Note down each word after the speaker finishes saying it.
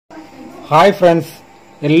Hi friends,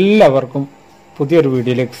 എല്ലാവർക്കും പുതിയൊരു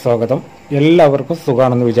വീഡിയോയിലേക്ക് സ്വാഗതം. എല്ലാവർക്കും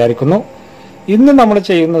സുഖമാണെന്ന് വിചാരിക്കുന്നു. ഇന്ന് നമ്മൾ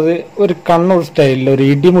ചെയ്യുന്നത് ഒരു കണ്ണൂർ സ്റ്റൈലിൽ ഒരു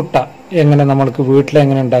ഇടിമുട്ട എങ്ങനെ നമ്മൾക്ക്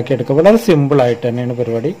വീട്ടിലെങ്ങനെ ഉണ്ടാക്കിയെടുക്കാം. വളരെ സിമ്പിളായിട്ട് തന്നെയാണ്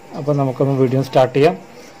പരിപാടി. അപ്പോൾ നമുക്കൊന്ന് വീഡിയോ സ്റ്റാർട്ട് ചെയ്യാം.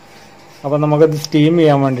 അപ്പോൾ നമുക്കത് സ്റ്റീം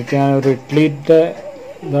ചെയ്യാൻ വേണ്ടിയിട്ട് ഞാൻ ഒരു ഇഡ്ഡലിയുടെ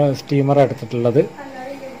സ്റ്റീമർ എടുത്തിട്ടുള്ളത്.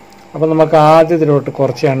 അപ്പോൾ നമുക്ക് ആദ്യം ഇതിലോട്ട്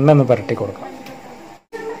കുറച്ച് എണ്ണ ഒന്ന് പുരട്ടി കൊടുക്കാം.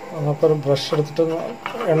 നമുക്കൊരു ബ്രഷ് എടുത്തിട്ട്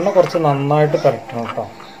എണ്ണ കുറച്ച് നന്നായിട്ട് പുരട്ടണം കേട്ടോ.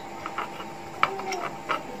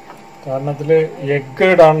 കാരണം ഇതിൽ എഗ്ഗ്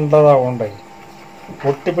ഇടേണ്ടതാവുകൊണ്ടേ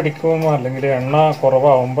ഒട്ടിപ്പിടിക്കുമ്പോൾ അല്ലെങ്കിൽ എണ്ണ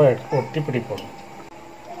കുറവാകുമ്പോൾ ഒട്ടിപ്പിടിക്കും.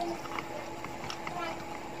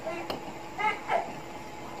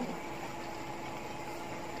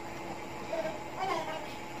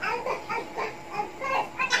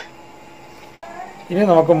 ഇനി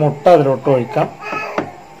നമുക്ക് മുട്ട അതിലോട്ട് ഒഴിക്കാം.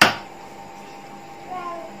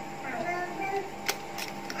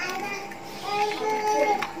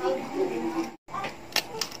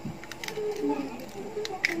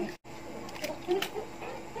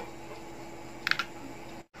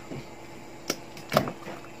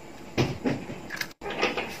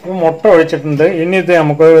 മുട്ട ഒഴിച്ചിട്ടുണ്ട്. ഇനി ഇത്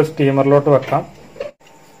നമുക്ക് സ്റ്റീമറിലോട്ട് വെക്കാം.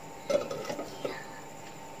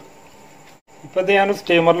 ഇപ്പൊ ഇത് ഞാൻ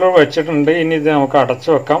സ്റ്റീമറിലോട്ട് വെച്ചിട്ടുണ്ട്. ഇനി ഇത് നമുക്ക് അടച്ചു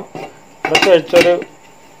വെക്കാം. അടച്ചു വെച്ചൊരു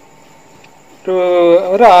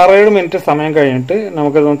 6-7 മിനിറ്റ് സമയം കഴിഞ്ഞിട്ട്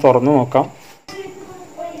നമുക്കിതൊന്ന് തുറന്നു നോക്കാം.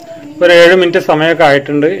 ഒരു 7 മിനിറ്റ് സമയമൊക്കെ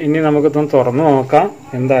ആയിട്ടുണ്ട്. ഇനി നമുക്കിതൊന്ന് തുറന്നു നോക്കാം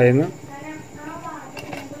എന്തായെന്ന്.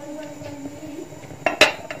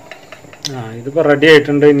 ഇതിപ്പോൾ റെഡി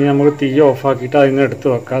ആയിട്ടുണ്ട്. ഇനി നമുക്ക് തീ ഓഫാക്കിയിട്ട് അതിന് എടുത്ത്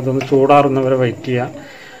വെക്കാം. അതൊന്ന് ചൂടാറുന്നവരെ വെയിറ്റ് ചെയ്യാം.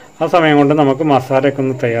 ആ സമയം കൊണ്ട് നമുക്ക് മസാലയൊക്കെ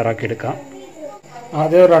ഒന്ന് തയ്യാറാക്കിയെടുക്കാം.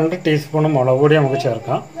 ആദ്യം 2 ടീസ്പൂൺ മുളക് പൊടി നമുക്ക്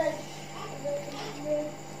ചേർക്കാം.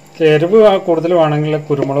 എരിവ് കൂടുതൽ വേണമെങ്കിൽ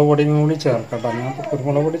കുരുമുളക് പൊടിയും കൂടി ചേർക്കട്ടോ. ഞാനിപ്പോൾ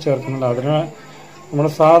കുരുമുളക് പൊടി ചേർക്കുന്നില്ല. അതിന് നമ്മൾ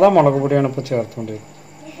സാധാ മുളക് പൊടിയാണ് ഇപ്പോൾ ചേർത്തുകൊണ്ടിരിക്കുന്നത്.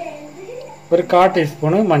 ഒരു 1/4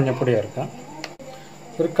 ടീസ്പൂൺ മഞ്ഞൾപ്പൊടി ചേർക്കാം.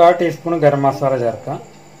 ഒരു 1/4 ടീസ്പൂൺ ഗരം മസാല ചേർക്കാം.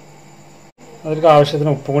 അതിലേക്ക്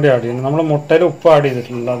ആവശ്യത്തിന് ഉപ്പും കൂടി ആഡ് ചെയ്യണം. നമ്മൾ മുട്ടയിൽ ഉപ്പ് ആഡ്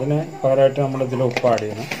ചെയ്തിട്ടില്ല, അതിന് പകരമായിട്ട് നമ്മൾ ഇതിൽ ഉപ്പ് ആഡ്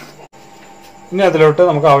ചെയ്യണം. ഇനി അതിലോട്ട്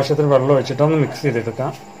നമുക്ക് ആവശ്യത്തിന് വെള്ളം ഒഴിച്ചിട്ട് ഒന്ന് മിക്സ്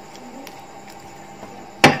ചെയ്തെടുക്കാം.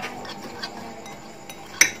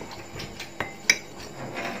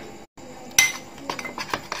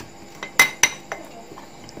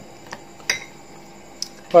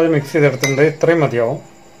 അപ്പോൾ അത് മിക്സ് ചെയ്തെടുത്തിട്ടുണ്ട്. ഇത്രയും മതിയാവും.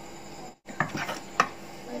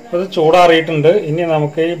 അത് ചൂടാറിയിട്ടുണ്ട്. ഇനി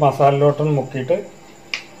നമുക്ക് ഈ മസാലയിലോട്ടൊന്ന് മുക്കിയിട്ട്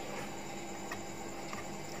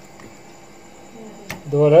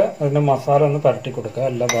ഇതുപോലെ അതിൻ്റെ മസാല ഒന്ന് പരട്ടി കൊടുക്കുക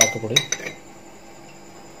എല്ലാ ഭാഗത്തു കൂടി.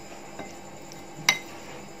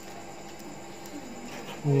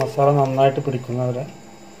 മസാല നന്നായിട്ട് പിടിക്കുന്നവരെ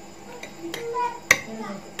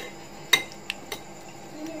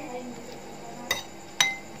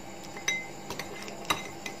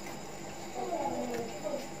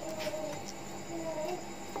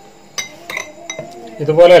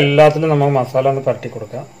ഇതുപോലെ എല്ലാത്തിലും നമുക്ക് മസാല ഒന്ന് പരട്ടി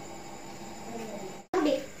കൊടുക്കാം.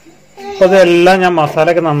 അപ്പോൾ ഇതെല്ലാം ഞാൻ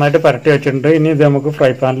മസാലയൊക്കെ നന്നായിട്ട് പുരട്ടി വെച്ചിട്ടുണ്ട്. ഇനി ഇത് നമുക്ക് ഫ്രൈ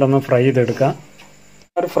പാനിലൊന്ന് ഫ്രൈ ചെയ്തെടുക്കാം.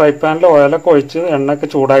 ഒരു ഫ്രൈ പാനിൽ ഓയിലൊക്കെ ഒഴിച്ച് എണ്ണയൊക്കെ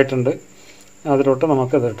ചൂടായിട്ടുണ്ട്. അതിലോട്ട്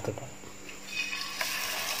നമുക്കിത് എടുത്തിടാം.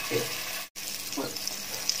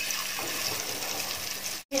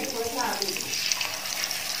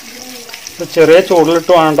 ചെറിയ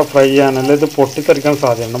ചൂടിലിട്ട് വേണ്ട ഫ്രൈ ചെയ്യാനല്ല, ഇത് പൊട്ടിത്തെറിക്കാൻ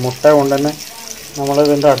സാധ്യതയുണ്ട്. മുട്ട കൊണ്ട് തന്നെ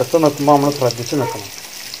നമ്മളിതിൻ്റെ അടുത്ത് നിൽക്കുമ്പോൾ നമ്മൾ ശ്രദ്ധിച്ച് നിൽക്കണം.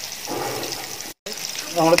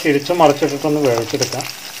 നമ്മൾ തിരിച്ചും മറിച്ചിട്ടിട്ടൊന്ന് വേവിച്ചെടുക്കാം.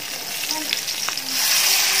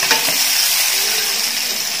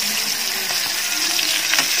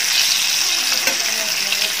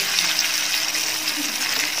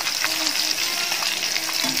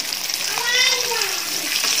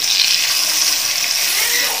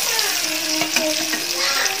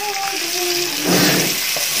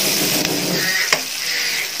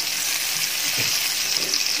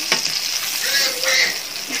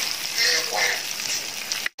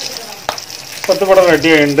 ഇവിടെ റെഡി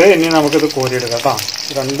ആയിട്ടുണ്ട്. ഇനി നമുക്കിത് കോരിയെടുക്കാം കേട്ടോ.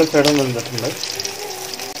 2 സൈഡും വെന്തിട്ടുണ്ട്.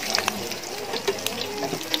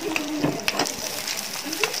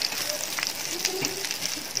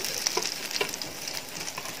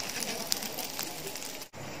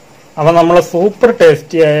 അപ്പം നമ്മൾ സൂപ്പർ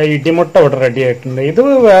ടേസ്റ്റിയായ ഇടിമുട്ട ഇവിടെ റെഡി ആയിട്ടുണ്ട്. ഇത്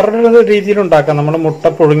വേറൊരു രീതിയിൽ ഉണ്ടാക്കാം. നമ്മൾ മുട്ട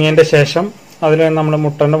പുഴുങ്ങിയതിൻ്റെ ശേഷം അതിൽ നമ്മൾ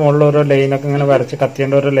മുട്ടൻ്റെ മുകളിൽ ഓരോ ലൈനൊക്കെ ഇങ്ങനെ വരച്ച്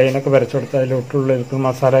കത്തിയേണ്ട ഓരോ ലൈനൊക്കെ വരച്ച് കൊടുത്ത് അതിലോട്ടുള്ള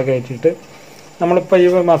മസാല കയറ്റിയിട്ട് നമ്മളിപ്പോൾ ഈ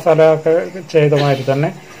മസാല ഒക്കെ ചെയ്ത മാതിരി തന്നെ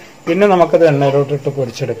പിന്നെ നമുക്കത് എണ്ണയിലോട്ടിട്ട്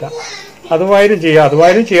പൊരിച്ചെടുക്കാം. അതുമാതിരി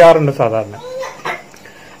ചെയ്യാറുണ്ട് സാധാരണ.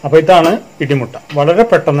 അപ്പോൾ ഇതാണ് ഇടിമുട്ട. വളരെ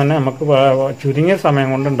പെട്ടെന്ന് തന്നെ നമുക്ക് ചുരുങ്ങിയ സമയം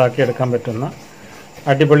കൊണ്ട് ഉണ്ടാക്കിയെടുക്കാൻ പറ്റുന്ന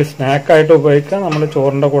അടിപൊളി സ്നാക്കായിട്ട് ഉപയോഗിക്കാം. നമ്മൾ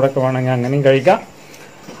ചോറിൻ്റെ കൂടെ ഒക്കെ വേണമെങ്കിൽ അങ്ങനെയും കഴിക്കാം.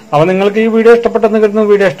 അപ്പോൾ നിങ്ങൾക്ക് ഈ വീഡിയോ ഇഷ്ടപ്പെട്ടെന്ന് കരുതുന്നു.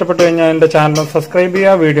 വീഡിയോ ഇഷ്ടപ്പെട്ടു കഴിഞ്ഞാൽ എൻ്റെ ചാനൽ സബ്സ്ക്രൈബ്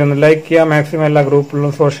ചെയ്യുക, വീഡിയോ ഒന്ന് ലൈക്ക് ചെയ്യുക, മാക്സിമം എല്ലാ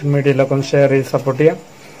ഗ്രൂപ്പിലും സോഷ്യൽ മീഡിയയിലൊക്കെ ഒന്ന് ഷെയർ ചെയ്ത് സപ്പോർട്ട് ചെയ്യുക.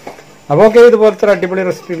 അപ്പോൾ ഓക്കെ, ഇതുപോലത്തെ അടിപൊളി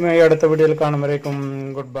റെസിപ്പിയുമായി അടുത്ത വീഡിയോയിൽ കാണുമ്പോഴേക്കും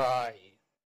ഗുഡ് ബൈ.